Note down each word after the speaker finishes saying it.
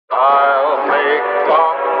the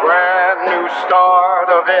brand new start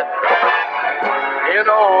of it in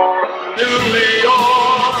old New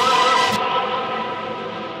York.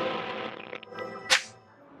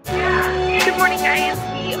 Good morning, guys.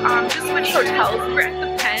 We just switched hotels. We're at the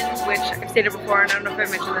Pen, which I've stayed at before, and I don't know if I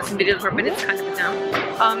mentioned this in videos before, but it's kind of a town.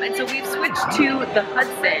 And so we've switched to the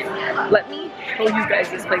Hudson. Let me show you guys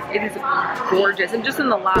this place. It is gorgeous. I'm just in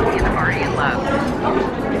the lobby and I'm already in love.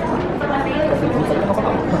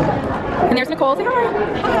 And there's Nicole. Say hi.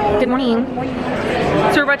 Hi. Good morning.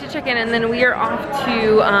 So we're about to check in, and then we are off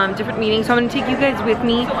to different meetings. So I'm going to take you guys with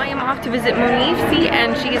me. So I am off to visit Monif,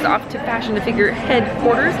 and she is off to Fashion to Figure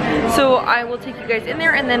headquarters. So I will take you guys in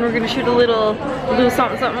there, and then we're going to shoot a little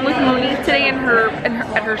something with Monif today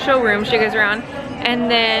at her showroom. Show you guys around, and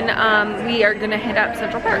then we are going to head up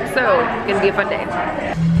Central Park. So it's going to be a fun day.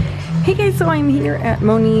 Hey guys, so I'm here at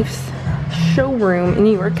Monif's showroom in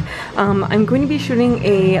New York. I'm going to be shooting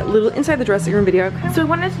a little inside the dressing room video. So I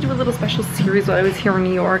wanted to do a little special series while I was here in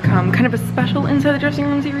New York, kind of a special inside the dressing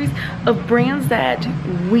room series of brands that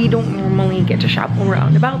we don't normally get to shop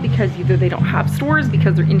around about because either they don't have stores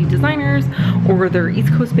because they're indie designers or they're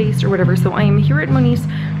East Coast based or whatever. So I am here at Monif's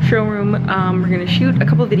showroom. We're gonna shoot a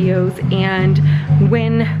couple videos, and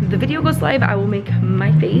when the video goes live, I will make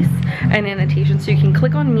my face an annotation so you can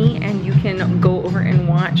click on me and you can go over and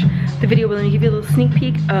watch the video. But let me give you a little sneak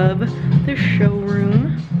peek of the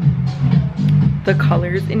showroom. The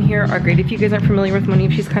colors in here are great. If you guys aren't familiar with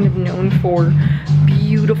Monif, she's kind of known for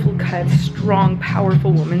beautiful cuts, strong,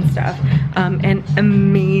 powerful woman stuff, and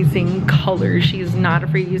amazing colors. She's not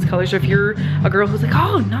afraid to use colors. So if you're a girl who's like,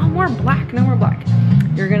 oh, no more black, no more black,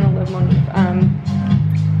 you're gonna love Monif.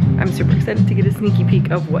 I'm super excited to get a sneaky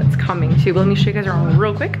peek of what's coming too. But let me show you guys around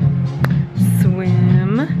real quick.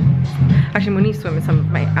 Swim. Actually, Monif Swim is some of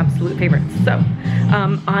my absolute favorites. So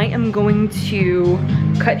I am going to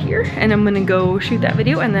cut here and I'm gonna go shoot that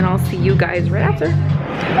video, and then I'll see you guys right after.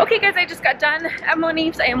 Okay guys, I just got done at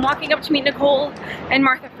Monif's. I am walking up to meet Nicole and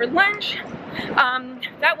Martha for lunch.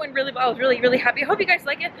 That went really well. I was really happy. I hope you guys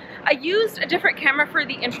like it. I used a different camera for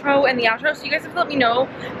the intro and the outro, so you guys have to let me know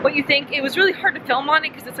what you think. It was really hard to film on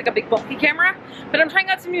it because it's like a big bulky camera, but I'm trying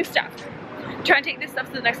out some new stuff. Trying to take this stuff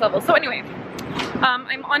to the next level. So anyway,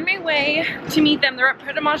 I'm on my way to meet them. They're at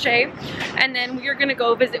Pret a Manger, and then we are gonna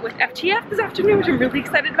go visit with FTF this afternoon, which I'm really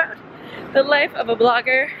excited about. The life of a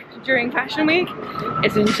blogger during Fashion Week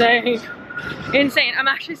is insane. Insane. I'm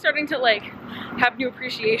actually starting to like have new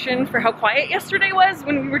appreciation for how quiet yesterday was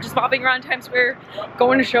when we were just bobbing around Times Square,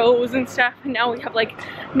 going to shows and stuff, and now we have like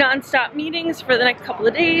non-stop meetings for the next couple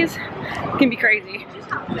of days. It can be crazy.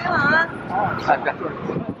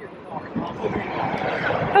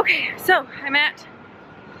 Okay, so I'm at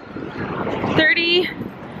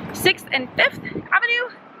 36th and 5th Avenue.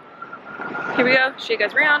 Here we go. Show you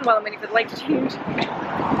guys around while I'm waiting for the light to change.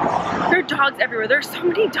 There are dogs everywhere. There are so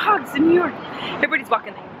many dogs in New York. Everybody's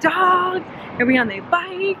walking their dog, everybody on their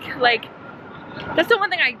bike. Like, that's the one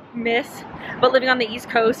thing I miss about living on the East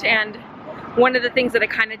Coast, and one of the things that I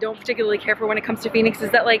kind of don't particularly care for when it comes to Phoenix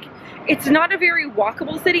is that like, it's not a very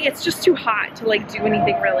walkable city. It's just too hot to like do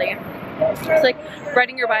anything really. It's like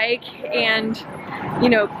riding your bike and, you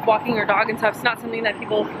know, walking your dog and stuff. It's not something that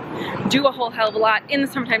people do a whole hell of a lot in the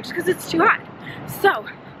summertime just because it's too hot. So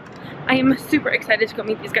I am super excited to go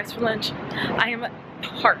meet these guys for lunch. I am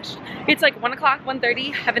parched. It's like 1 o'clock,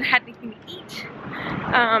 1:30. Haven't had anything to eat.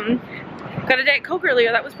 Got a Diet Coke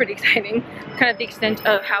earlier. That was pretty exciting. Kind of the extent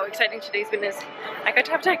of how exciting today's been is I got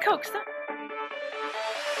to have Diet Coke. So.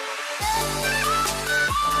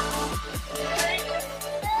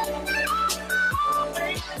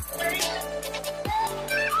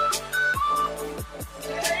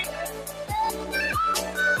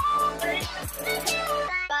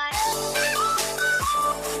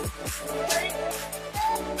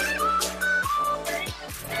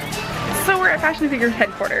 So we're at Fashion Figure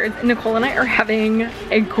headquarters, and Nicole and I are having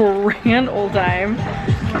a grand old time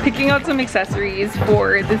picking out some accessories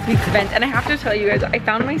for this week's event. And I have to tell you guys, I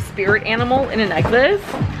found my spirit animal in a necklace.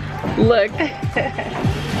 Look.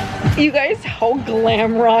 You guys, how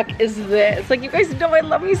glam rock is this? Like, you guys know I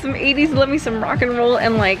love me some 80s, love me some rock and roll,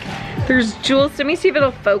 and like, there's jewels. Let me see if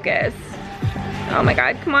it'll focus. Oh my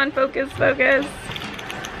god, come on, focus, focus.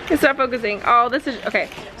 It's not focusing. Oh, this is, okay.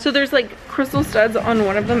 So there's like crystal studs on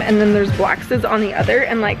one of them, and then there's black studs on the other.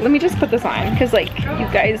 And like, let me just put this on, because like, you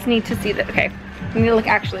guys need to see that. Okay, I need to like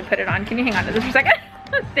actually put it on. Can you hang on to this for a second?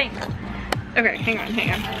 Thanks. Okay, hang on,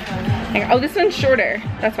 hang on. Hang on. Oh, this one's shorter.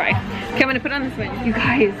 That's why. Okay, I'm gonna put on this one. You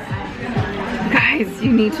guys,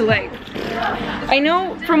 you need to like, I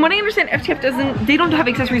know, from what I understand, FTF they don't have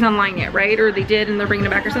accessories online yet, right? Or they did and they're bringing it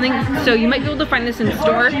back or something. So you might be able to find this in the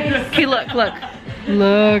store. Okay, look.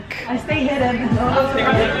 Look. I stay hidden.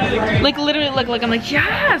 Like literally look, like I'm like,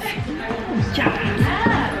 yes!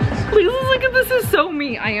 Yes! Please look at this, is so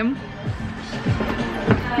me. I am.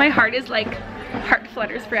 My heart is like heart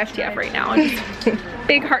flutters for FTF right now. Just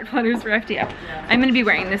big heart flutters for FTF. I'm gonna be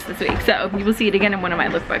wearing this week, so you will see it again in one of my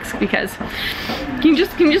lookbooks because can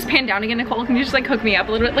you just pan down again, Nicole? Can you just like hook me up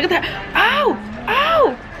a little bit? Look at that. Ow!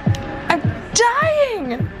 Ow! I'm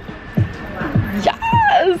dying!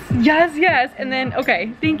 Yes! Yes, yes. And then,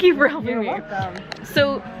 okay, thank you for helping me. You're welcome.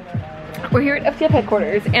 So we're here at FTF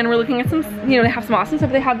headquarters and we're looking at some, you know, they have some awesome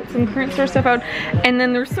stuff. They have some current store stuff out. And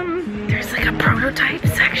then there's like a prototype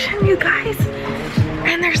section, you guys.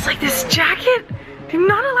 And there's like this jacket. I'm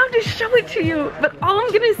not allowed to show it to you, but all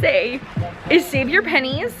I'm gonna say is save your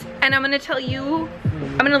pennies, and I'm gonna tell you,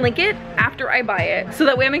 I'm gonna link it after I buy it, so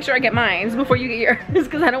that way I make sure I get mine before you get yours,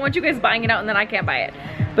 because I don't want you guys buying it out and then I can't buy it.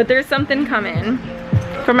 But there's something coming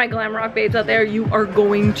for my glam rock babes out there. You are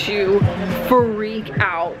going to freak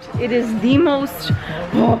out. It is the most,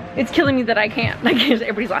 oh, it's killing me that I can't, like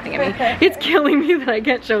everybody's laughing at me. It's killing me that I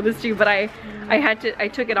can't show this to you, but I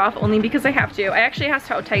took it off only because I have to. I actually asked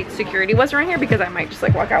how tight security was around here because I might just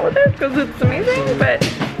like walk out with it because it's amazing. But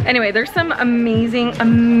anyway, there's some amazing,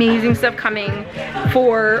 amazing stuff coming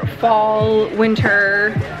for fall,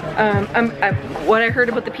 winter. What I heard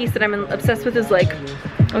about the piece that I'm obsessed with is like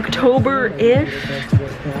October-ish.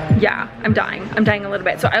 Yeah, I'm dying a little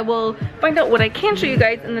bit. So I will find out what I can show you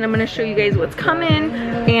guys, and then I'm gonna show you guys what's coming.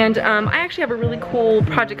 And I actually have a really cool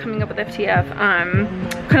project coming up with FTF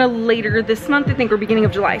kind of later this month, I think, or beginning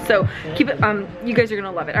of July. So keep it, you guys are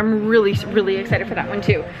gonna love it. I'm really, really excited for that one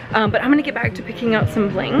too. But I'm gonna get back to picking out some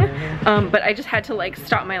bling. But I just had to like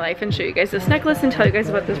stop my life and show you guys this necklace and tell you guys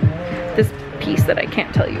about this piece that I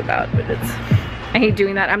can't tell you about, but I hate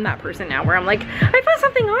doing that. I'm that person now where I'm like, I found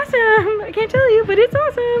something awesome. I can't tell you, but it's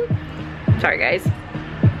awesome. Sorry guys,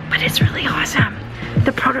 but it's really awesome.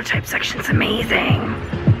 The prototype section's amazing.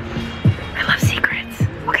 I love secrets.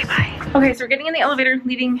 Okay, bye. Okay, so we're getting in the elevator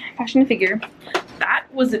leaving Fashion to Figure. That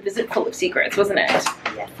was a visit full of secrets, wasn't it?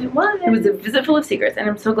 Yes, it was. It was a visit full of secrets, and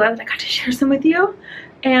I'm so glad that I got to share some with you.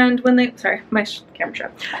 And when they, sorry, my camera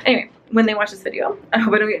shut. Anyway, when they watch this video, I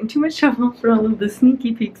hope I don't get in too much trouble for all of the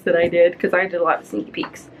sneaky peeks that I did, because I did a lot of sneaky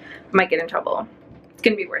peeks. I might get in trouble. It's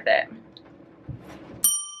gonna be worth it.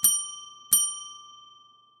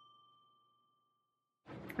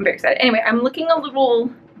 I'm very excited. Anyway, I'm looking a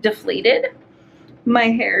little deflated. My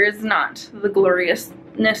hair is not the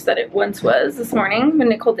gloriousness that it once was this morning when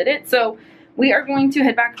Nicole did it. So we are going to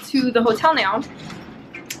head back to the hotel now.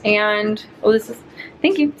 And, oh, this is,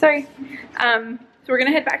 thank you, sorry. So we're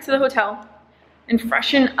gonna head back to the hotel and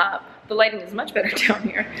freshen up. The lighting is much better down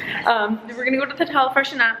here. We're gonna go to the hotel,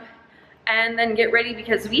 freshen up, and then get ready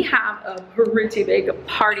because we have a pretty big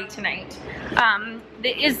party tonight.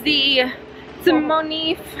 It is the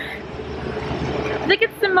Monif, I think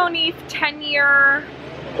it's the Monif 10-year,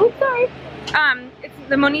 oops, sorry. It's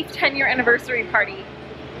the Monif 10-year anniversary party.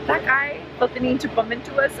 That guy felt the need to bump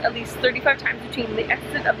into us at least 35 times between the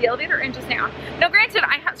exit of the elevator and just now. Now granted,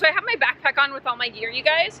 I have my backpack on with all my gear, you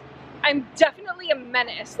guys. I'm definitely a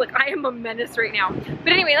menace. Like, I am a menace right now.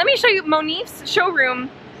 But anyway, let me show you Monif's showroom.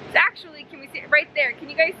 It's actually, can we see it right there? Can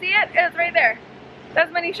you guys see it? It's right there.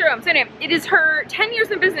 That's Monif's showroom. So anyway, it is her 10 years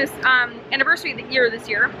in business anniversary this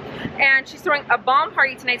year. And she's throwing a bomb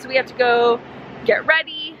party tonight, so we have to go get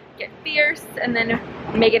ready, get fierce, and then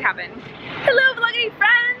make it happen. Hello vlogging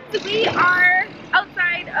friends! We are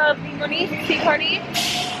outside of the Monif tea party.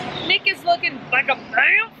 Nick is looking like a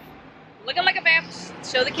vamp. Looking like a vamp.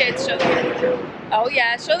 Show the kids, show the kids. Oh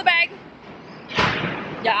yeah, show the bag.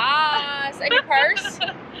 Yes, and your purse.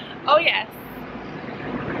 Oh yes.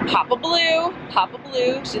 Papa Blue, Papa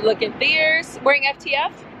Blue. She's looking fierce. Wearing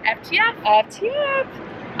FTF? FTF? FTF.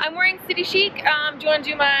 I'm wearing City Chic. Do you want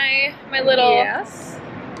to do my little... Yes.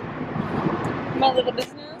 My little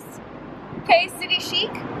business. Okay,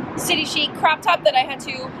 City Chic crop top that I had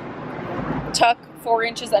to tuck 4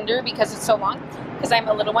 inches under because it's so long, because I'm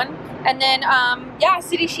a little one. And then, yeah,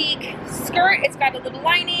 City Chic skirt. It's got a little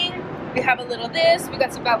lining. We have a little this. We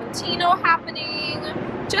got some Valentino happening.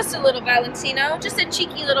 Just a little Valentino. Just a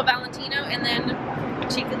cheeky little Valentino. And then a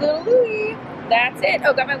cheeky little Louis. That's it.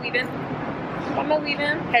 Oh, got my weave in. Got my weave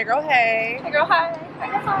in. Hey, girl, hey. Hey, girl, hi. Hey,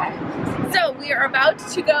 girl, hi. So, we are about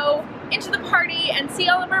to go into the party and see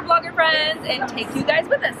all of our vlogger friends and take you guys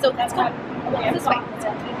with us. So let's go. This way.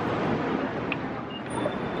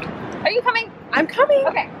 Are you coming? I'm coming.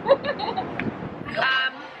 Okay. Kind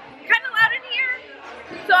of loud in here,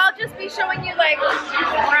 so I'll just be showing you like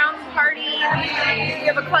around the party. We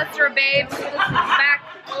have a cluster of babes back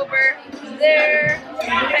over there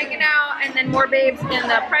hanging out, and then more babes in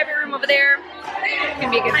the private room over there. It's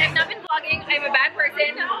gonna be a good time. I have not been vlogging. I'm a bad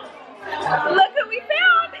person. Look who we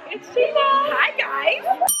found. It's Sheena. Hi guys.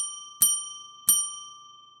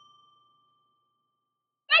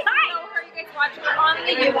 Hi. So how are you guys watching on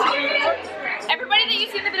the YouTube? Everybody that you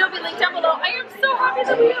see in the video will be linked down below. I am so happy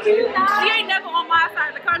to be here. She ain't never on my side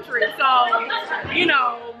of the country, so you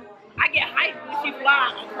know I get hyped when she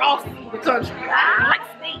flies across the country, like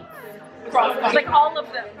states across the country. Like all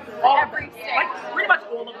of them. Every state. Like pretty much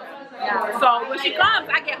all of them. Yeah. So when she comes,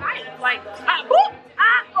 I get hyped. Like, boop,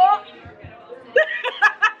 oh.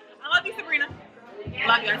 I love you, Sabrina.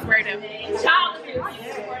 Love you, I swear to. Child abuse. I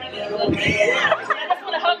just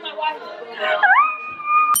want to hug my wife.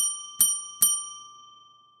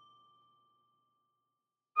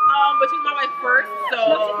 But she's my wife first, so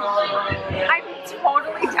I'm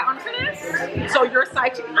totally down for this. so you're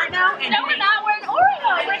side chicking right now, and No, we're not. We're in Oreo.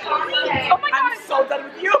 Oh my god. I'm so done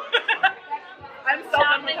with you. I'm so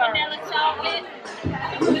done with her. Vanilla chocolate.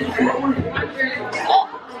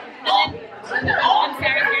 Oh, and then I'm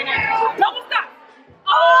Sarah's here now. Double stop.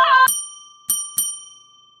 Oh!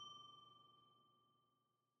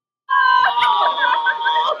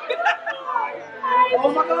 Oh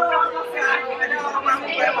my god.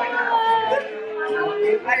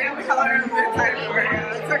 I am the color I'm excited for it.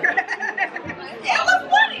 It's okay. That was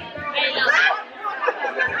funny.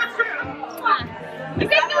 You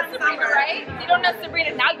guys know Sabrina, right? You don't know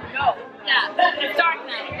Sabrina, now you know. Yeah, it's dark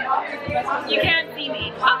now. You can't see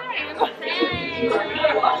me. Okay.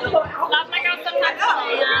 Love my girl sometimes.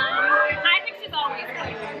 I think she's always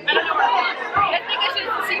like, I don't know what it is. I think I should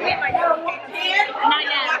see me in my girl. Not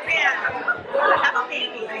yet. I have a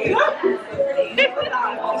baby.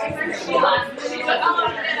 I'm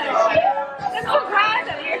so glad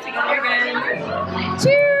that we're together again.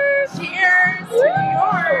 Cheers! Cheers to New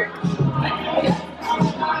York!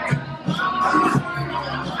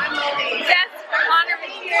 Yes, I want to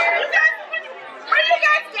be here. Where are you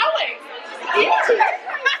guys going?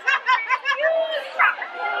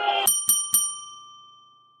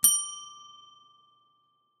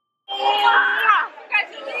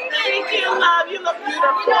 Thank you, love. You look beautiful.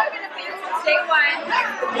 You know I'm gonna be day one.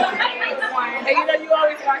 And you know you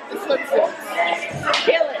always rock the swimsuit.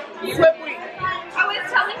 Kill it. Swim week. I was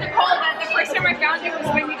telling Nicole that the first time I found you was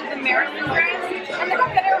when you did the Maryland dress. And the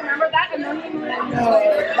fact that I remember that and then you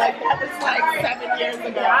Like that was like 7 years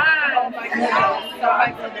ago. Oh my goodness. Oh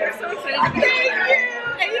my goodness. so excited to be Thank you.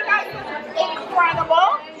 And you guys look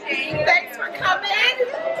incredible. Thanks for coming.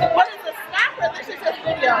 What is the snap or this is just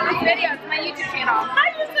video? videos, my YouTube channel.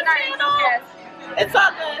 My YouTube channel. Yes. It's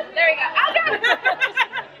all good. There you go. Okay.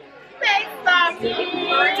 Thanks, Mommy.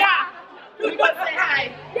 Yeah. You go say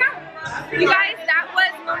hi. Yeah. You guys, that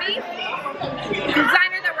was Monif, the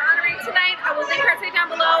designer that we're honoring tonight. I will link her site down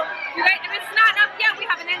below. You guys, if it's not up yet, we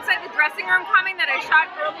have an inside the dressing room coming that I shot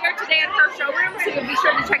earlier today at her showroom, so you'll be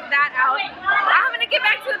sure to check that out. I'm gonna get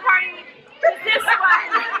back to the party. This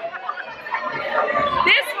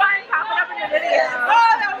one popping up in the video.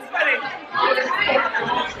 Oh, that was funny.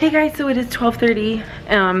 Hey guys, so it is 12:30.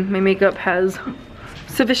 My makeup has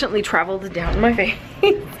sufficiently traveled down my face.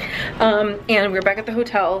 And we're back at the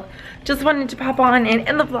hotel. Just wanted to pop on and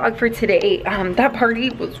end the vlog for today. That party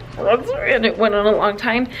was and it went on a long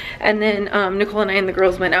time. And then Nicole and I and the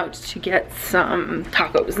girls went out to get some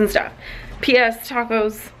tacos and stuff. P.S.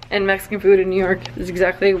 Tacos and Mexican food in New York is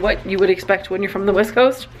exactly what you would expect when you're from the West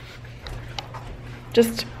Coast.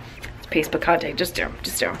 Just paste picante, just do.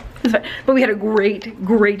 It's fine. But we had a great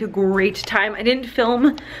time. I didn't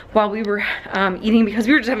film while we were eating because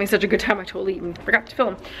we were just having such a good time. I totally even forgot to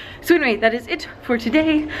film. So anyway, that is it for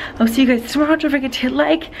today. I'll see you guys tomorrow. Don't forget to hit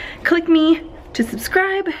like, click me to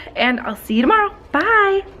subscribe, and I'll see you tomorrow.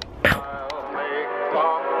 Bye. I'll make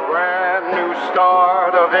a brand new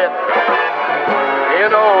start of it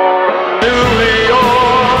in old New York.